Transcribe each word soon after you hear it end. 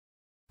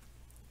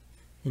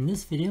In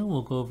this video,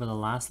 we'll go over the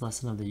last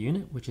lesson of the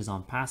unit, which is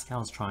on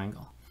Pascal's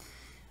triangle.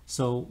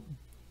 So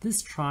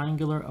this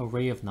triangular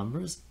array of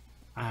numbers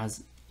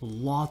has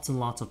lots and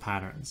lots of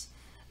patterns.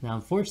 Now,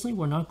 unfortunately,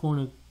 we're not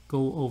going to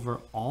go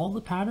over all the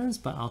patterns,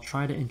 but I'll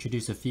try to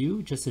introduce a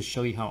few just to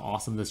show you how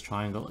awesome this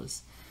triangle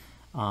is.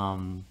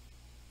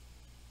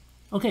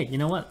 Okay, you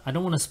know what? I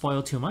don't want to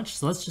spoil too much,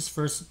 so let's just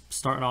first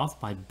start off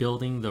by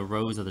building the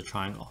rows of the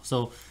triangle.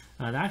 So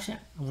they actually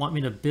want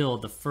me to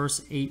build the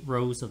first 8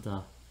 rows of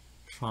the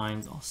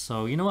triangle.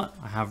 So you know what?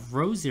 I have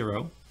row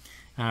 0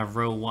 and I have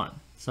row 1.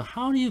 So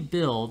how do you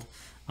build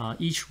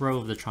each row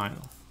of the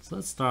triangle? So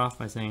let's start off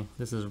by saying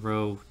this is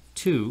row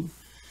 2.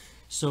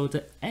 So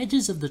the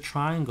edges of the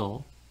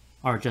triangle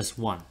are just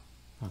 1.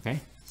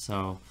 Okay,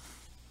 so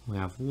we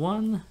have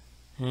 1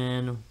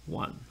 and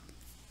 1.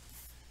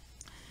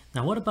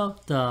 Now what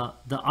about the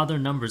other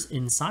numbers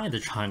inside the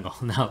triangle?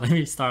 Now let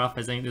me start off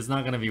by saying there's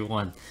not going to be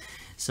 1.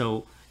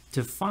 So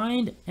to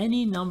find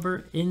any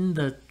number in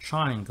the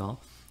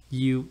triangle,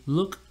 you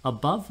look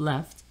above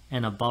left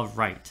and above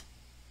right.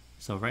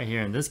 So right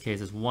here in this case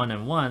is 1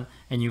 and 1,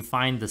 and you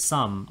find the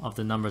sum of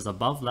the numbers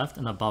above left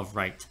and above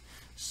right.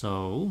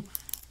 So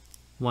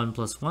 1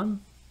 plus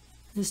 1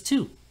 is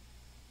 2.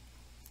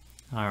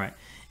 All right,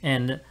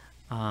 and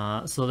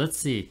so let's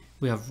see.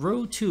 We have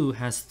row 2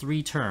 has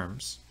 3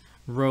 terms.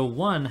 Row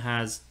 1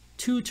 has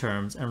 2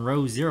 terms, and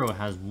row 0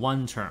 has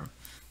 1 term.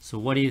 So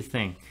what do you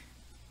think?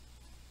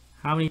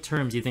 How many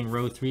terms do you think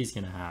row 3 is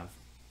going to have?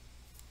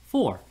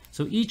 4.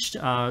 So each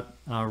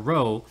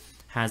row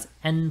has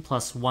n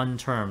plus 1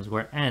 terms,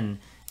 where n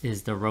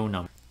is the row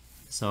number.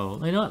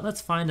 So you know what?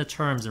 Let's find the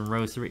terms in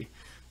row 3.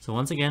 So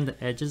once again,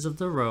 the edges of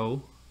the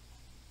row,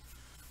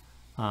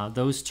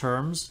 those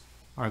terms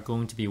are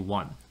going to be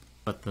 1,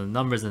 but the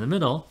numbers in the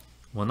middle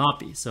will not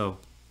be. So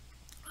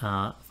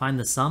find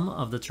the sum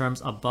of the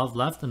terms above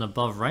left and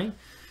above right.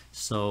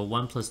 So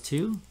 1 plus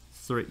 2,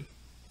 3.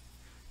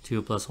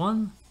 2 plus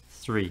 1,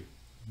 3.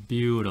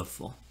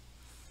 Beautiful.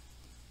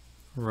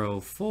 Row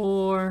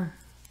 4.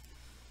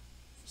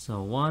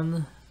 So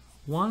 1,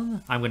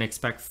 1. I'm going to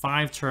expect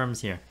 5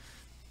 terms here.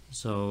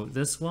 So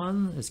this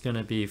one is going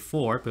to be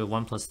 4, but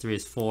 1 plus 3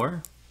 is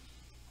 4.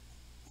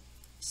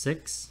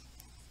 6,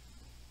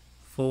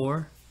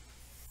 4,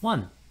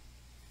 1.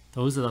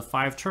 Those are the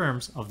 5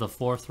 terms of the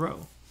 4th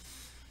row.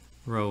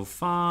 Row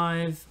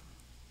 5,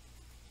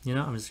 you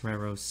know, I'm just going to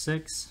write row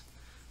 6,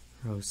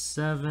 row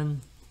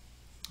 7,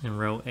 and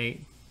row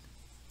 8.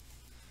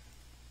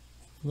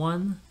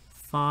 1,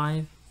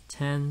 5,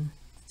 10,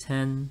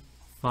 10,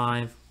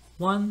 5,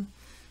 1,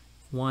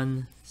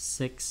 1,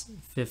 6,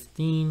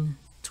 15,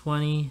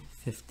 20,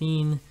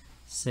 15,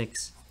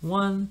 6,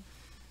 1,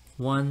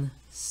 1,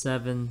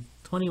 7,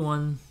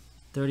 21,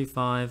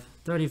 35,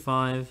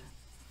 35,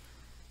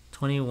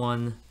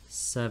 21,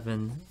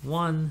 7,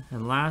 1,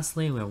 and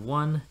lastly we have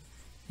 1,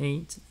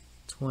 8,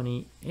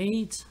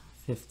 28,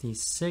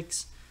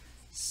 56,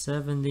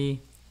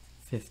 70,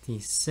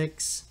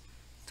 56,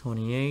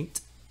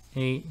 28,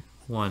 8,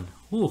 1.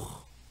 Whew.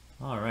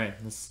 All right,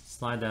 let's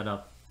slide that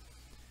up.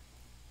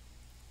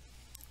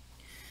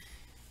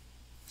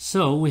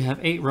 So we have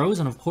 8 rows,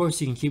 and of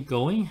course you can keep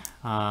going.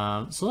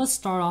 So let's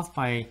start off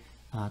by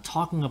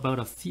talking about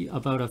a few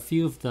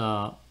of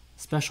the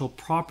special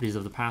properties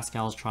of the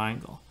Pascal's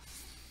triangle.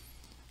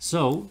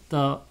 So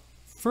the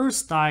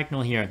first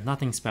diagonal here,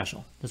 nothing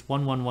special. Just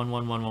 1, 1, 1,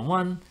 1, 1, 1,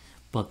 1.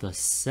 But the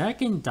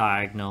second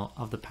diagonal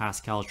of the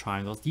Pascal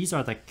triangle, these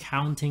are the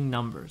counting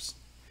numbers.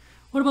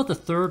 What about the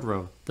third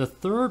row? The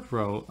third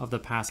row of the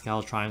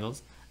Pascal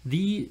triangles,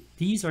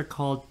 these are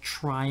called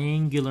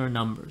triangular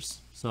numbers.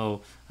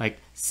 So like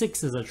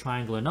 6 is a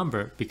triangular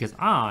number because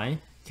I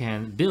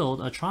can build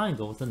a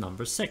triangle with the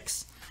number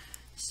 6.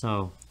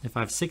 So if I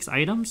have 6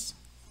 items,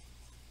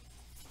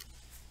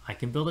 I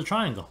can build a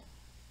triangle.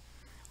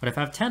 But if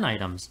I have 10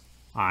 items,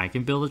 I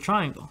can build a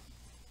triangle.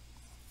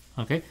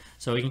 Okay,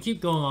 so we can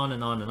keep going on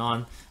and on and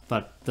on,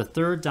 but the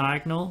third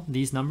diagonal,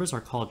 these numbers are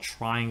called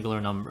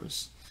triangular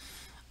numbers.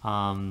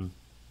 You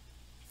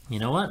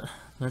know what?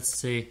 Let's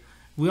see.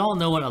 We all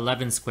know what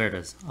 11 squared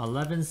is.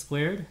 11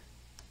 squared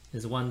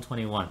is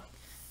 121.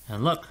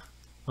 And look,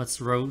 what's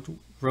row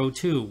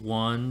 2?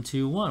 1,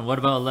 2, 1. What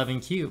about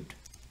 11 cubed?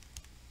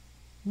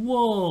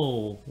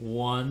 Whoa,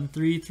 1,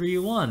 3, 3,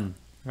 1,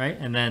 right?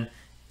 And then,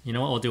 you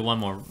know what? We'll do one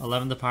more.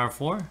 11 to the power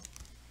 4.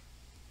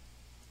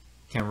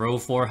 Can row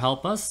 4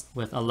 help us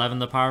with 11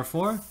 to the power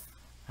 4?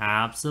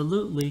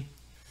 Absolutely.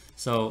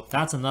 So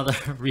that's another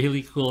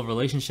really cool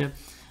relationship.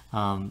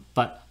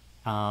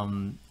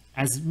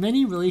 As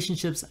many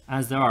relationships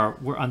as there are,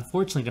 we're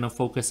unfortunately going to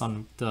focus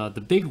on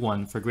the big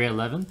one for grade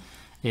 11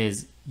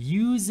 is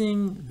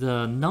using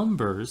the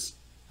numbers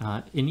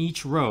in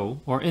each row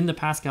or in the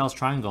Pascal's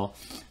triangle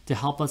to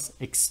help us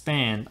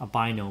expand a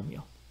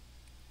binomial.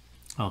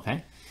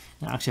 Okay.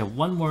 Now, actually, I have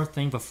one more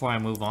thing before I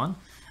move on.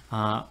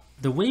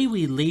 The way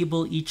we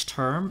label each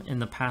term in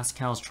the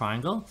Pascal's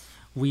triangle,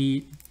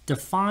 we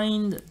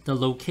defined the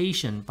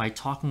location by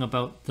talking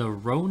about the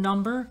row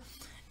number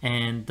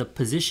and the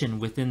position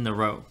within the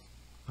row.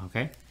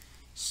 Okay,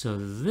 So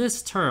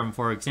this term,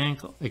 for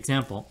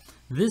example,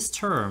 this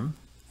term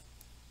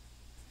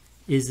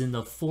is in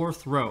the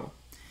fourth row.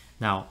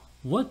 Now,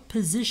 what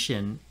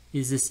position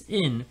is this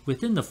in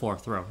within the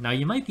fourth row? Now,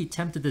 you might be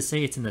tempted to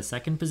say it's in the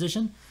second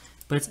position,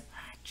 but it's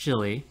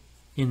actually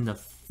in the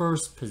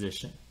first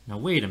position. Now,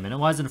 wait a minute,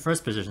 why is it in the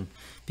first position?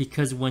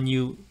 Because when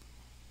you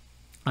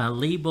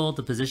label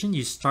the position,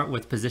 you start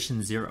with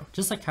position 0.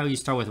 Just like how you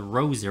start with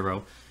row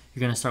 0, you're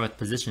going to start with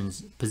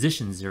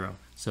position 0.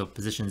 So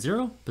position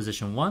 0,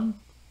 position 1,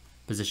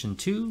 position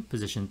 2,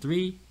 position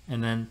 3,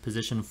 and then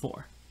position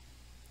 4.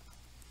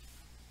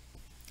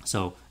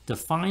 So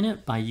define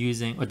it by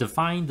using, or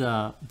define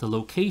the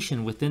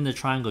location within the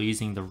triangle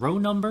using the row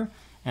number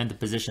and the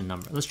position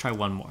number. Let's try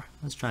one more.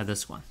 Let's try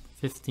this one,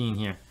 15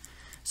 here.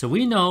 So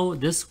we know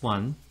this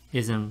one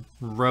is in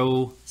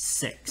row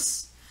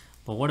 6.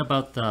 But what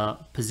about the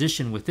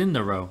position within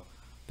the row?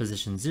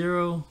 Position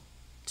 0,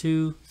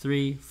 2,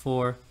 3,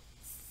 4,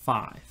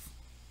 5.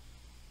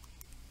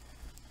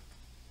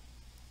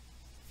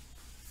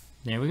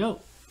 There we go.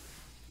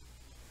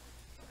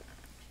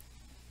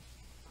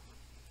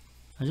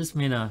 I just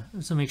made a,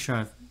 just to make sure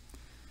I've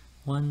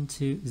 1,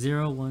 2,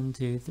 0, 1,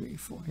 2, 3,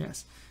 4,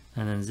 yes.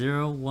 And then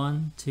 0,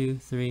 1, 2,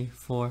 3,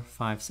 4,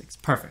 5, 6.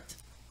 Perfect.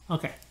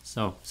 Okay,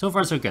 so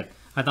far so good.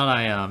 I thought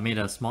I made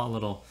a small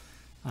little,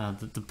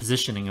 the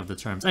positioning of the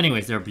terms.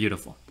 Anyways, they're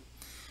beautiful.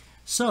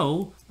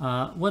 So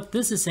what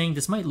this is saying,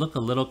 this might look a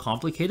little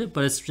complicated,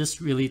 but it's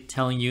just really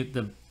telling you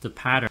the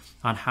pattern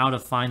on how to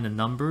find the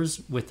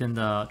numbers within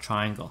the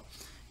triangle.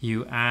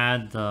 You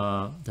add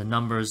the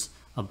numbers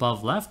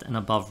above left and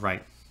above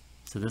right.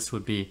 So this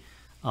would be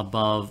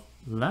above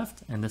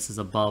left and this is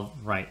above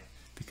right,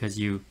 because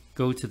you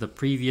go to the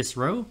previous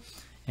row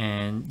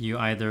and you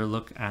either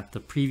look at the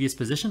previous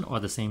position or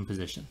the same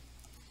position.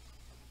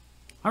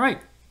 All right,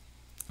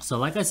 so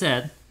like I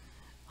said,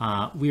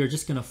 we are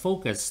just going to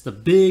focus, the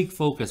big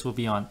focus will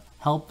be on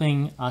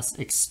helping us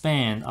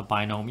expand a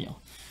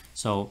binomial.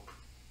 So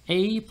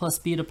a plus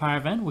b to the power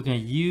of n, we're going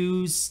to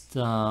use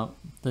the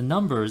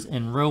numbers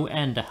in row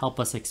n to help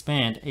us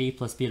expand a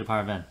plus b to the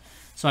power of n.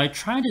 So I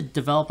tried to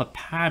develop a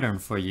pattern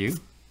for you.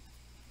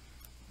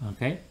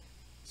 Okay,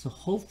 so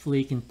hopefully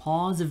you can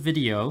pause the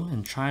video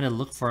and try to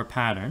look for a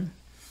pattern.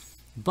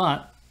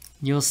 But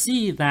you'll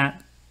see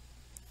that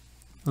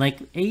like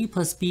a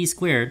plus b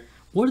squared,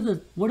 what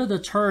are the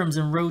terms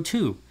in row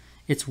 2?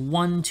 It's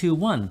 1, 2,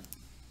 1.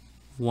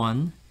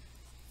 1,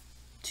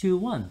 2,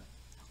 1.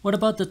 What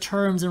about the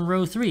terms in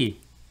row 3?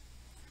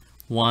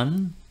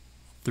 1,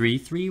 3,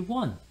 3,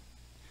 1.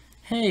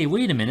 Hey,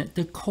 wait a minute.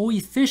 The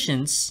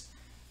coefficients,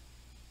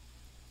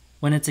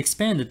 when it's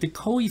expanded, the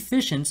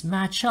coefficients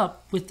match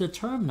up with the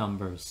term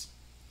numbers.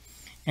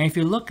 And if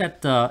you look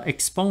at the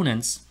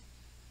exponents,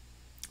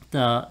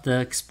 the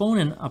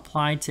exponent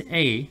applied to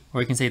a,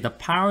 or you can say the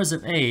powers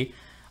of a,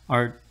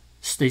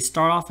 they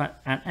start off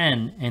at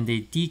n and they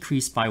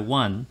decrease by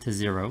 1 to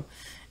 0.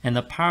 And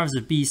the powers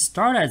of b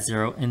start at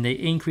 0 and they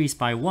increase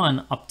by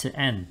 1 up to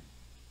n.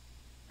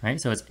 Right?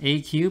 So it's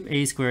a cubed,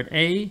 a squared,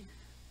 a,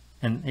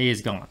 and a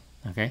is gone.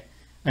 Okay?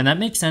 And that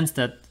makes sense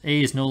that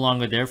a is no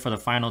longer there for the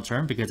final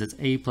term because it's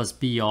a plus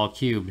b all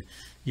cubed.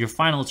 Your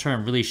final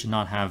term really should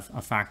not have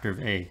a factor of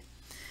a.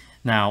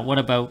 Now, what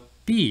about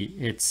b?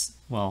 It's,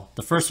 well,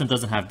 the first one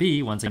doesn't have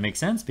b. Once it makes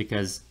sense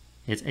because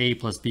it's a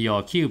plus b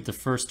all cubed. The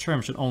first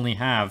term should only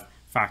have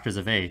factors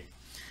of a.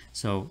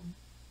 So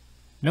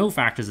no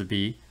factors of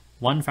b,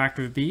 one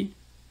factor of b,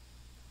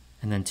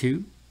 and then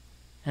 2,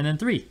 and then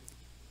 3.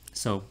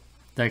 So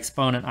the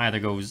exponent either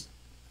goes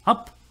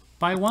up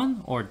by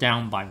 1 or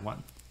down by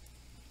 1.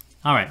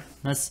 All right,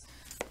 let's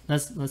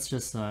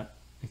just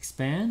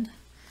expand.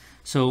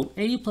 So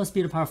a plus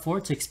b to the power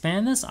 4, to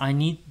expand this, I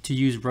need to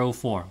use row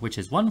 4, which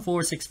is 1,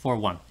 4, 6, 4,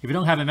 1. If you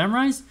don't have it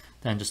memorized,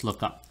 then just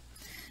look up.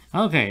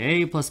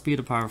 Okay, a plus b to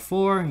the power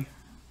 4.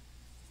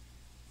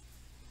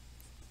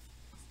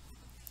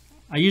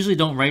 I usually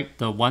don't write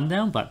the 1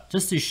 down, but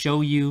just to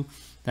show you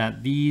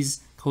that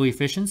these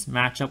coefficients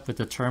match up with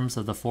the terms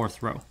of the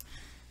fourth row,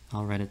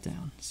 I'll write it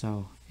down.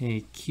 So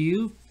a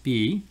cubed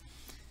b,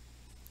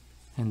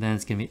 and then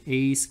it's going to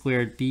be a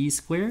squared b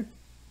squared.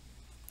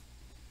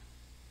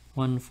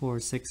 1, 4,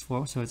 6,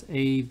 4. So it's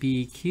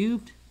ab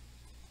cubed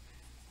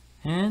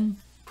and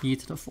b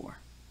to the 4.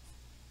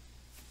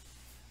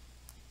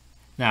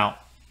 Now,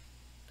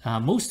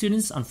 most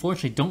students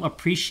unfortunately don't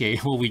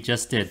appreciate what we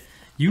just did.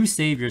 You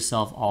save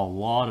yourself a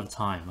lot of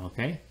time,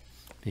 okay?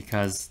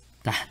 Because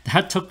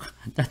that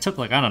took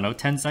like, I don't know,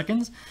 10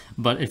 seconds.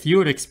 But if you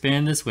were to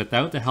expand this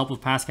without the help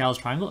of Pascal's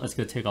triangle, it's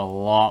going to take a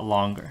lot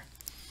longer.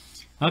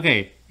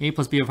 Okay, a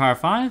plus b to the power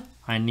 5.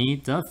 I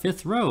need the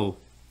fifth row.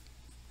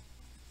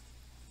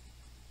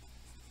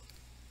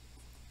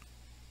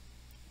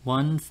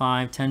 1,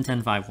 5, 10,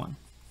 10, 5, 1.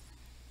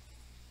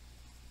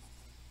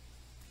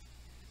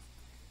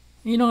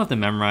 You don't have to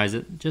memorize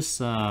it.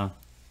 Just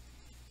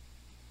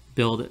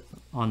build it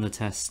on the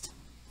test.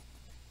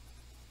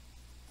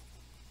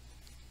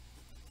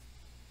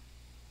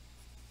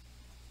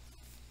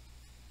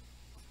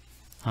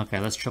 Okay,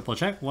 let's triple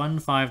check. 1,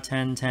 5,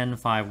 10, 10,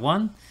 5,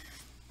 1.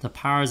 the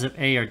powers of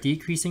A are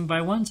decreasing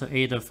by 1, so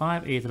A to the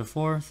 5, A to the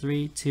 4,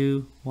 3,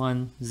 2,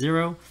 1,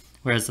 0.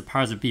 Whereas the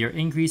powers of B are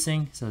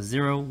increasing, so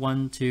 0,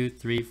 1, 2,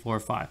 3, 4,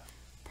 5.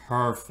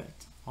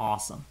 Perfect.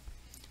 Awesome.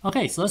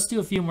 Okay, so let's do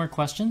a few more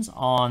questions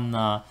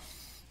on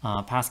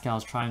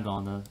Pascal's triangle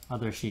on the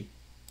other sheet.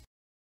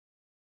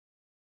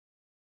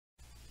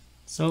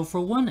 So for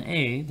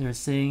 1a, they're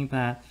saying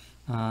that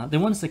they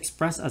want us to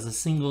express as a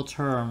single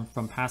term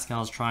from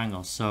Pascal's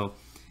triangle. So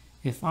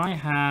if I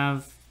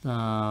have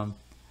the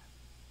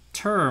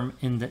term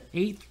in the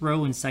 8th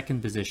row in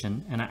second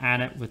position and I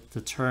add it with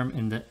the term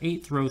in the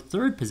 8th row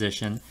third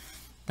position,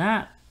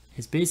 that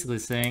is basically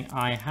saying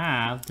I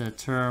have the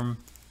term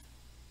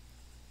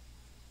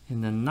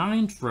in the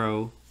 9th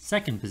row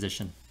second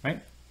position,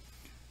 right?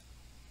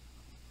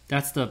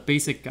 That's the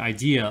basic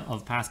idea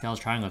of Pascal's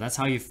triangle. That's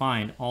how you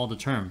find all the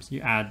terms. You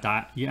add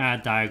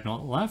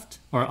diagonal left,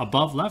 or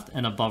above left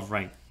and above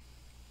right.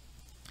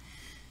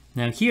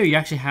 Now here you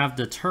actually have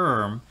the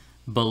term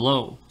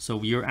below.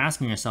 So you're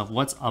asking yourself,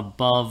 what's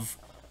above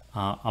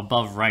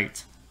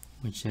right,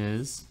 which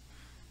is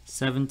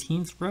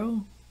 17th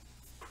row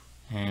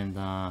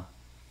and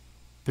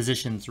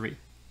position 3.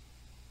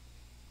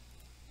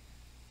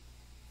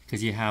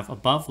 Because you have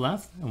above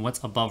left, and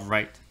what's above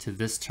right to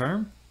this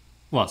term?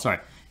 Well, sorry,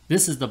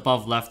 this is the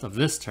above left of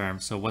this term,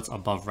 so what's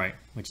above right,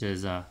 which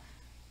is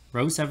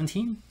row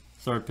 17,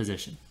 third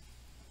position.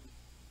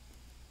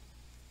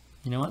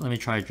 You know what, let me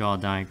try to draw a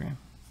diagram.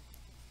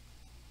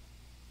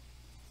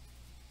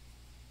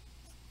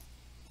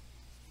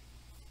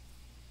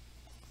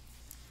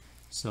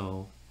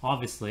 So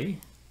obviously,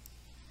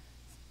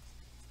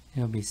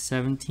 it'll be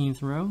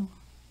 17th row.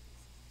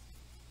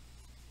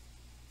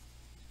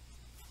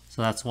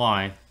 So that's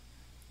why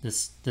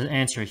the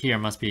answer here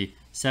must be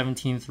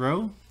 17th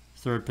row,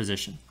 third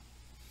position.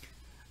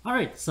 All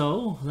right,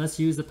 so let's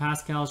use the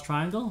Pascal's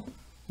triangle.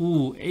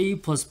 Ooh, a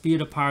plus b to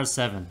the power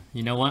 7.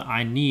 You know what?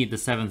 I need the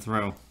 7th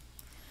row.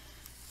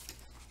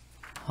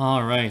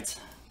 All right,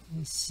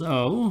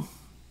 so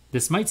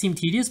this might seem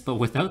tedious, but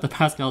without the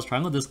Pascal's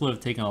triangle, this would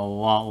have taken a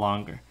lot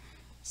longer.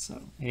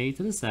 So a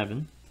to the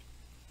 7,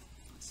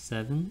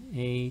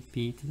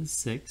 7ab to the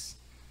 6,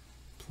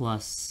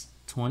 plus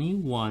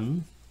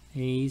 21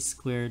 a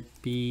squared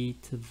b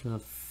to the...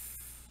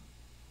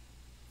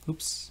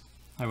 Oops,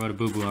 I wrote a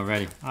boo-boo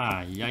already.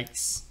 Ah,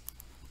 yikes.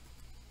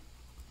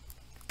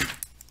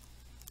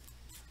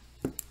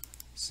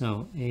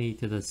 So a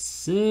to the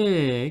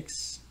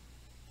 6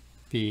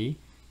 b,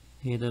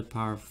 a to the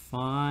power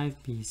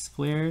 5 b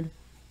squared,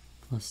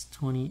 plus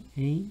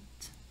 28,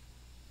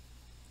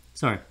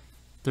 sorry,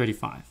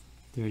 35.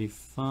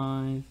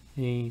 35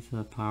 a to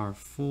the power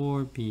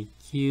 4 b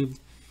cubed,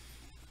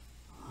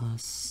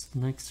 plus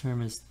next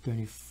term is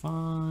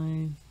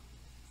 35.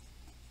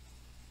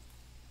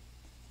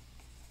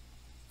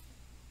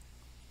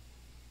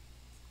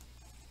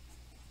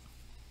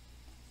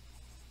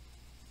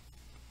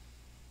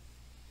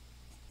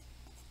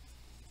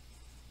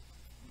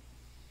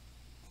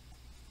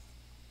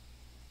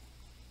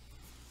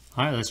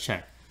 All right, let's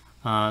check.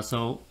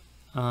 The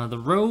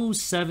row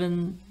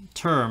 7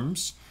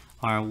 terms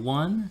are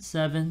 1,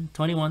 7,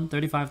 21,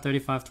 35,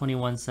 35,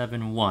 21,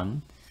 7,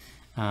 1.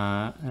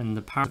 And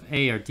the powers of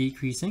A are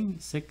decreasing,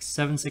 6,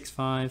 7, 6,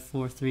 5,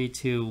 4, 3,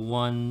 2,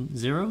 1,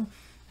 0.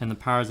 And the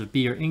powers of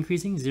B are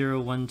increasing,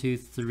 0, 1, 2,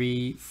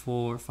 3,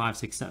 4, 5,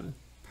 6, 7.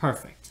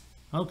 Perfect.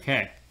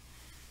 Okay.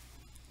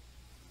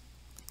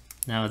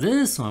 Now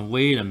this one,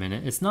 wait a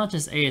minute. It's not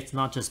just A, it's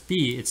not just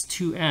B, it's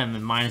 2m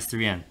and minus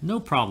 3n. No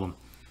problem.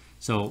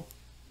 So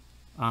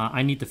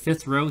I need the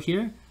 5th row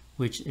here,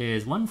 which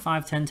is 1,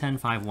 5, 10, 10,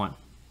 5, 1.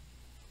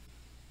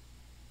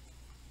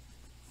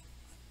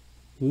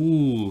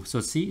 Ooh,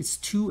 so see, it's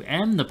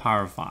 2m to the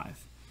power of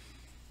 5.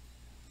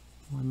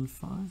 1,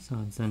 5, so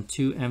it's then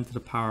 2m to the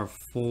power of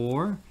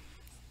 4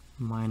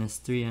 minus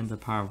 3n to the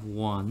power of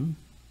 1.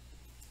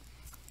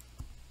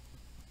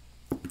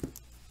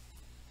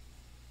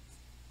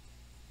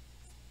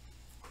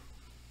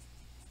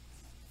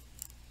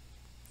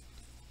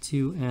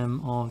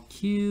 (2m) all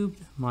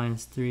cubed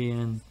minus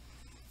 3n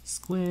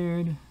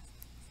squared.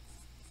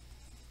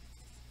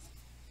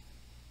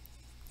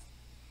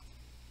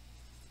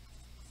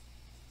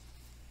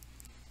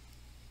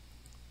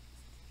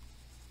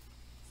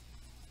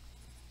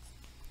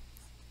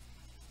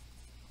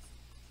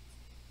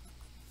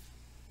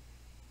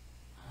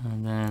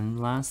 And then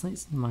lastly,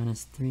 it's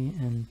minus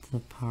 3n to the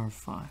power of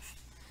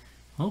 5.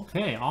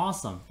 Okay,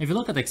 awesome. If you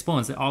look at the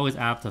exponents, they always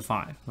add up to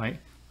 5, right?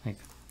 Like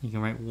you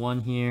can write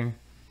 1 here,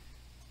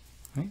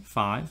 right?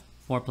 5,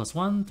 4 plus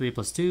 1, 3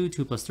 plus 2,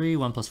 2 plus 3,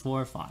 1 plus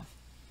 4, 5.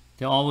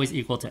 They always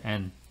equal to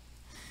n.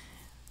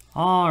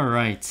 All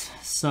right,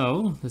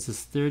 so this is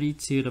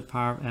 32 to the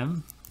power of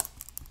m.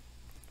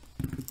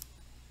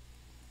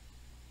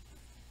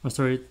 Oh,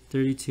 sorry,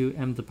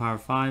 32m to the power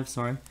of 5,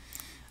 sorry.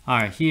 All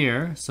right,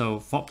 here, so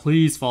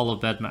please follow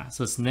BEDMAS.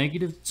 So it's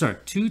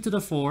 2 to the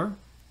 4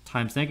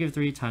 times negative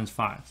 3 times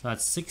 5. So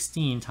that's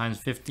 16 times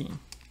 15.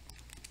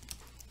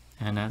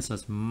 And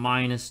that's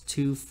minus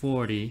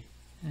 240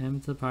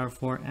 m to the power of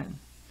 4n.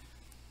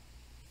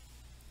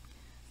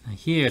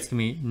 Here it's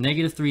going to be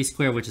negative 3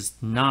 squared, which is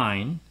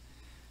 9.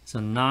 So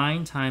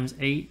 9 times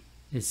 8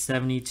 is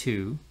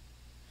 72.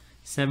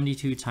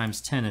 72 times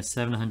 10 is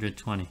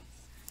 720.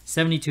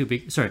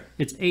 72, sorry,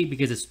 it's 8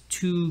 because it's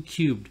 2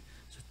 cubed.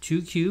 So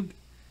 2 cubed,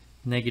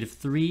 negative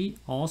 3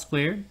 all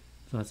squared.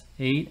 So that's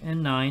 8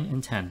 and 9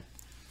 and 10.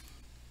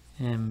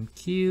 M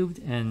cubed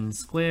and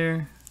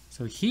square.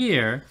 So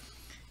here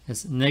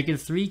is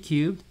negative 3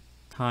 cubed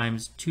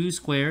times 2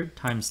 squared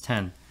times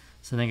 10.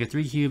 So negative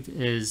 3 cubed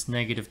is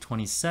negative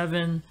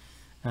 27.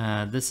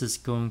 This is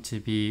going to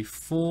be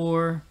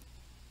 4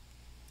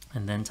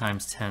 and then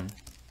times 10.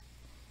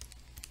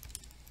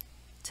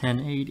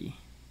 1080.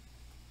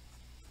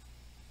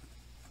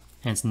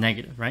 And it's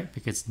negative, right?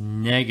 Because it's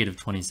negative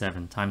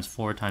 27 times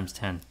 4 times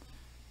 10.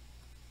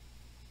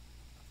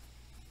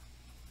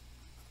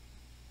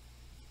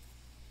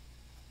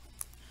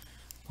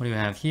 What do we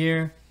have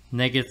here?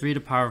 Negative 3 to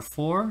the power of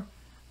 4.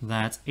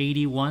 That's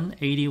 81.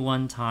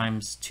 81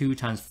 times 2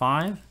 times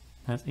 5.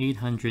 That's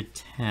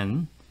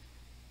 810.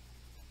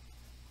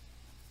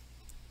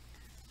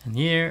 And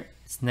here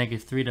it's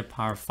negative 3 to the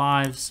power of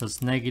 5. So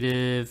it's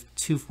negative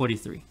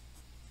 243.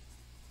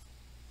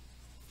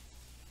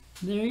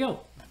 There you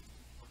go.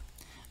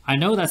 I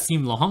know that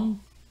seemed long.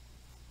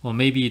 Well,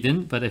 maybe you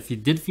didn't, but if you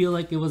did feel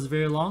like it was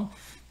very long,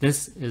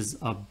 this is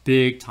a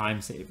big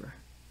time saver.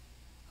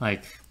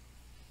 Like,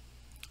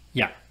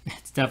 yeah,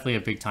 it's definitely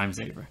a big time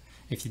saver.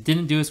 If you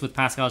didn't do this with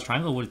Pascal's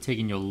triangle, it would have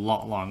taken you a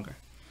lot longer.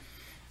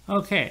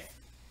 Okay,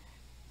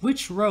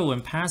 which row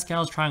in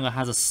Pascal's triangle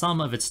has a sum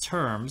of its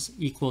terms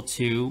equal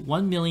to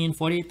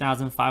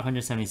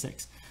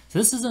 1,048,576? So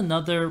this is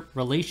another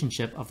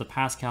relationship of the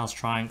Pascal's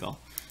triangle.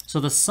 So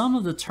the sum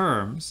of the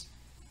terms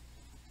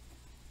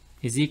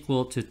is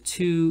equal to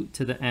 2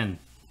 to the n.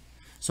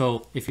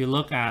 So if you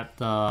look at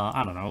the,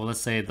 I don't know, let's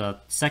say the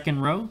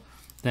second row,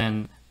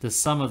 then the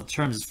sum of the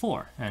terms is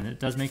 4. And it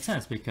does make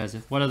sense because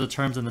what are the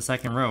terms in the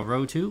second row?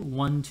 Row 2,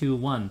 1, 2,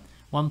 1.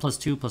 1 plus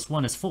 2 plus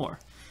 1 is 4.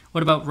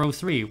 What about row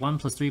 3? 1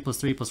 plus 3 plus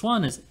 3 plus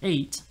 1 is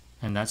 8,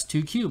 and that's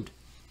 2 cubed.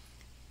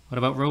 What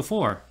about row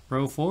 4?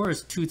 Row 4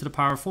 is 2 to the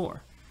power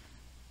 4.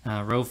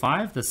 Row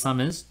 5, the sum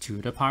is 2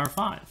 to the power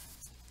 5.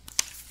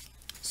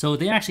 So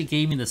they actually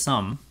gave me the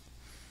sum.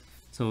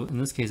 So in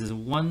this case, it's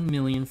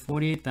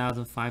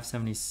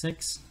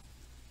 1,048,576.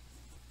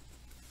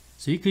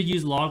 So you could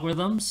use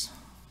logarithms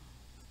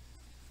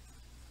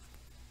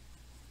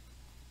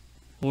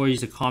or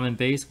use a common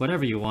base,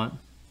 whatever you want.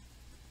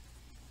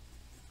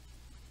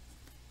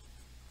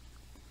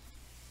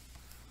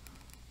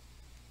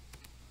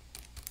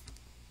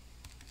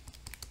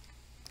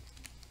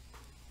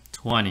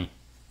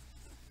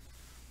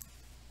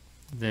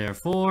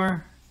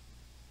 Therefore,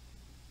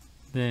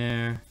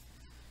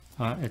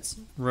 it's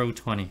row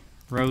 20.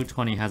 Row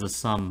 20 has a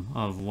sum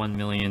of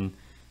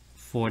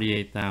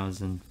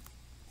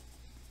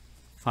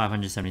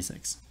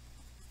 1,048,576.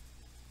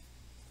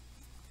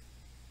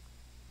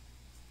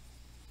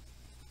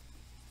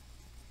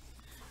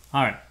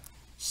 All right,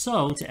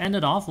 so to end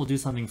it off, we'll do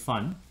something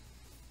fun.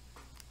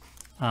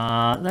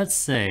 Let's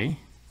say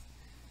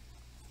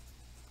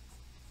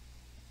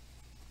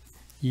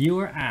you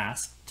were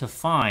asked to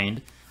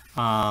find,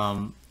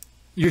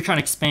 you're trying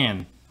to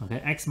expand, okay,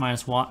 x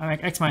minus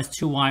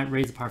 2y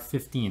raised to the power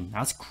 15.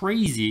 That's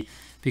crazy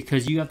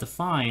because you have to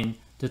find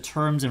the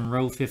terms in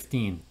row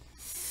 15.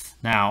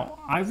 Now,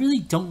 I really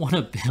don't want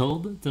to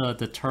build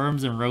the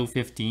terms in row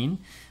 15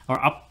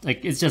 or up,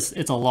 like it's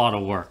a lot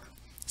of work.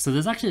 So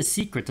there's actually a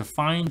secret to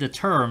find the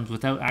terms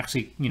without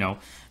actually,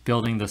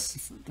 building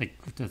this, like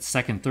the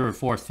second, third,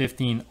 fourth,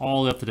 15,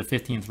 all the way up to the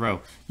 15th row.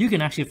 You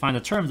can actually find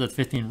the terms of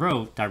the 15th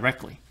row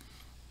directly.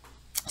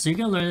 So you're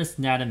gonna learn this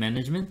in data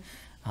management,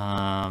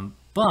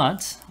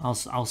 but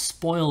I'll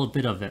spoil a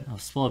bit of it. I'll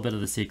spoil a bit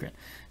of the secret.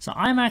 So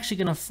I'm actually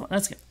gonna,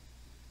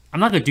 I'm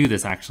not gonna do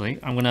this actually.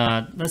 I'm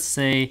gonna, let's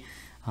say,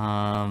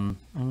 I'm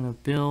gonna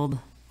build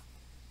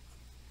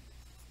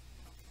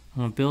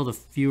a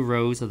few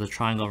rows of the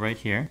triangle right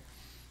here.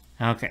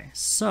 Okay,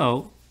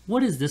 so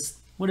what is this?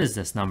 What is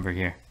this number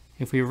here?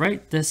 If we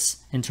write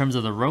this in terms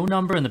of the row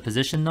number and the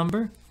position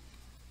number,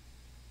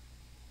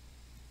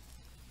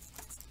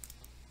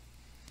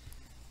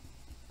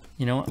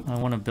 you know what? I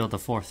want to build the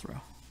fourth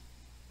row.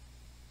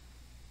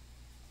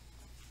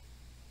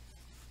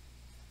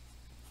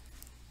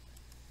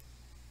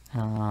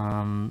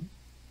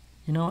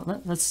 You know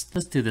what? Let's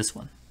do this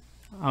one.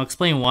 I'll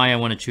explain why I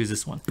want to choose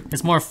this one.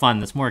 It's more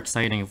fun. It's more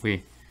exciting if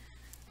we.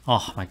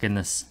 Oh my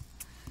goodness.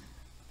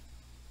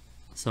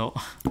 So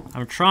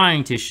I'm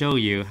trying to show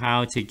you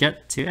how to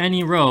get to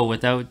any row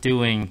without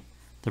doing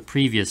the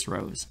previous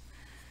rows.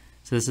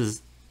 So this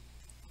is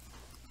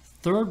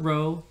third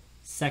row,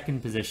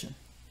 second position.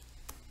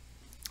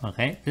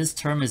 Okay, this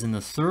term is in the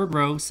third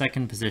row,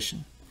 second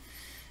position.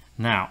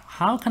 Now,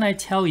 how can I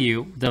tell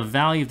you the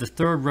value of the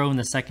third row in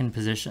the second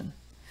position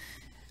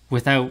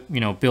without,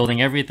 building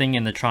everything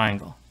in the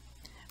triangle?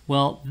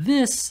 Well,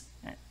 this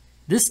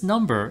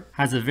number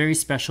has a very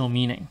special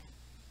meaning.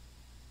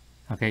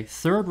 Okay,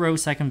 third row,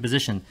 second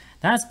position.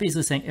 That's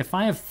basically saying if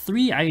I have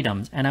 3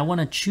 items and I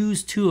want to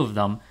choose 2 of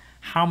them,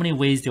 how many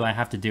ways do I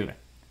have to do it?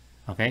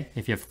 Okay,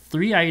 if you have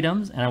 3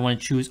 items and I want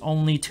to choose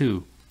only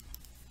 2.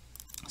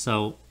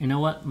 So you know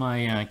what,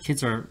 my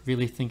kids are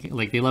really thinking,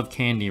 like they love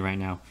candy right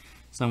now.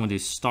 So I'm going to do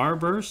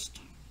Starburst,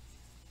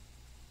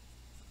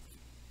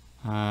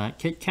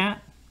 Kit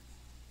Kat,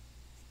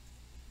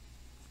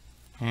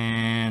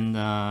 and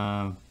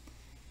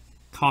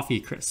Coffee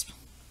Crisp.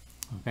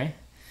 Okay,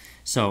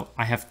 so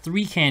I have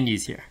 3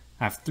 candies here.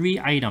 I have 3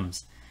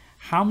 items.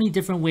 How many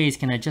different ways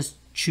can I just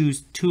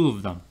choose 2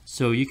 of them?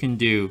 So you can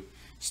do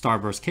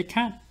Starburst Kit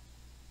Kat,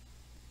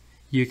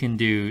 you can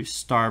do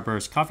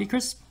Starburst Coffee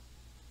Crisp,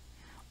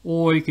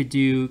 or you could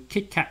do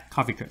Kit Kat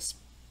Coffee Crisp.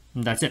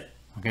 And that's it.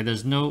 Okay,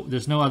 there's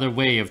no other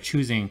way of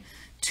choosing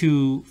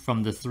 2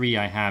 from the 3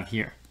 I have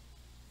here.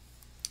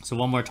 So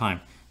one more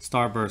time.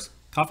 Starburst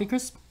Coffee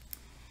Crisp,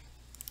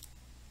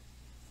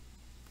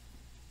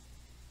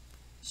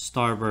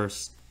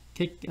 Starburst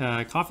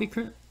Coffee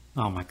Crisp.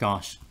 Oh my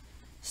gosh.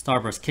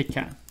 Starburst Kit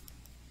Kat.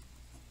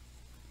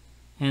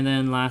 And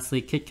then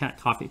lastly, Kit Kat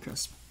Coffee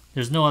Crisp.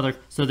 There's no other,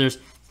 so there's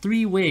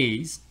 3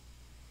 ways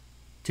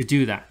to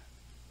do that.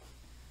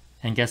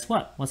 And guess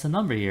what? What's the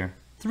number here?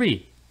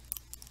 3.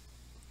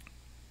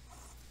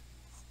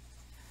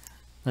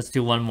 Let's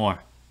do one more.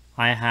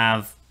 I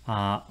have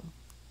the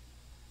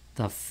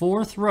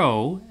 4th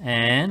row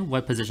and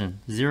what position?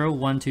 0,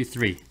 1, 2,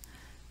 3.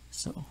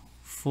 So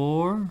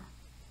 4,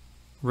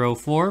 row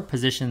 4,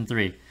 position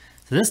 3.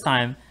 So this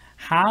time,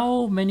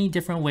 how many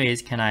different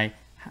ways can I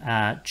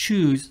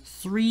choose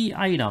 3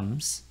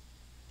 items,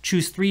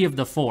 choose 3 of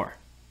the 4?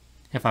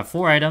 If I have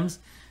 4 items,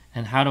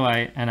 and how do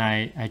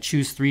I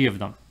choose 3 of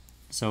them?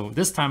 So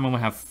this time I'm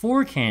gonna have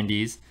 4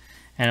 candies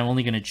and I'm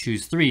only gonna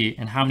choose 3,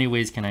 and how many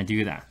ways can I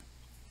do that?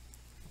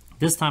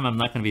 This time I'm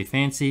not gonna be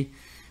fancy.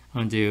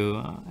 I'm gonna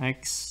do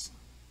X,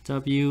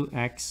 W,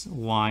 X,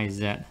 Y,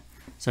 Z.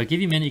 So I'll give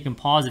you a minute, you can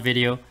pause the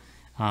video.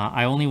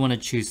 I only wanna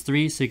choose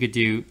 3, so you could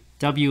do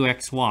W,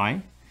 X,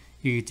 Y,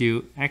 you could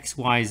do X,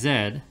 Y,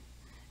 Z,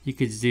 you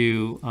could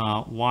do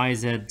Y,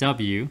 Z,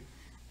 W,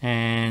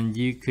 and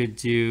you could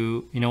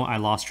do, you know, I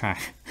lost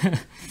track.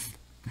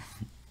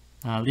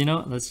 You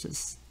know, let's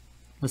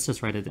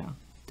just write it down.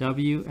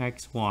 W,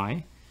 X,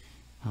 Y,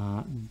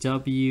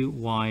 W,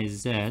 Y,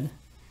 Z.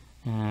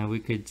 We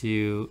could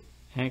do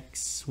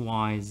X,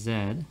 Y, Z.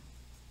 And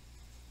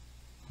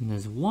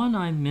there's one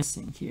I'm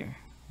missing here.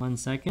 1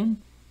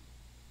 second.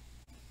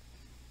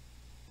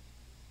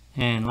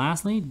 And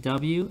lastly,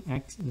 W,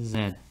 X,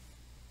 Z.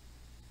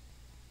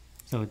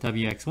 So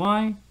W, X,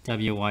 Y,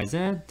 W, Y,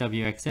 Z,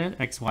 W, X, Z,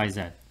 X, Y,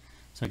 Z.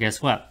 So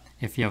guess what?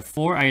 If you have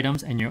 4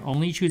 items and you're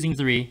only choosing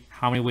 3,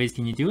 how many ways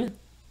can you do it?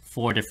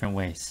 4 different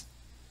ways.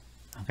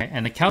 Okay,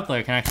 and the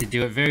calculator can actually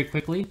do it very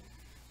quickly.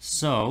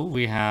 So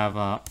we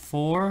have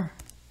 4,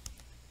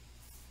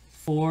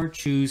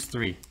 choose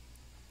 3.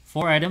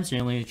 4 items,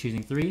 you're only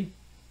choosing 3,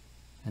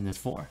 and there's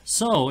 4.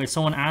 So if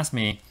someone asks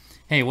me,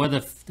 hey, what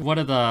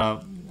are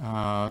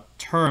the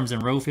terms in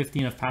row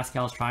 15 of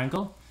Pascal's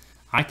triangle?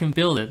 I can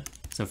build it.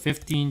 So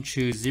 15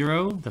 choose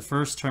 0, the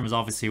first term is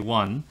obviously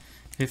 1.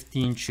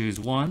 15 choose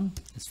 1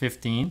 is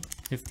 15.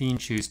 15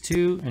 choose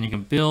 2, and you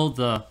can build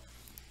the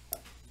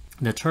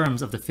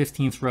terms of the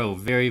 15th row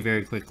very,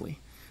 very quickly.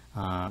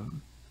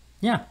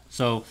 Yeah,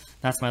 so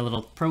that's my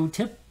little pro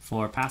tip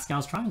for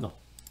Pascal's triangle.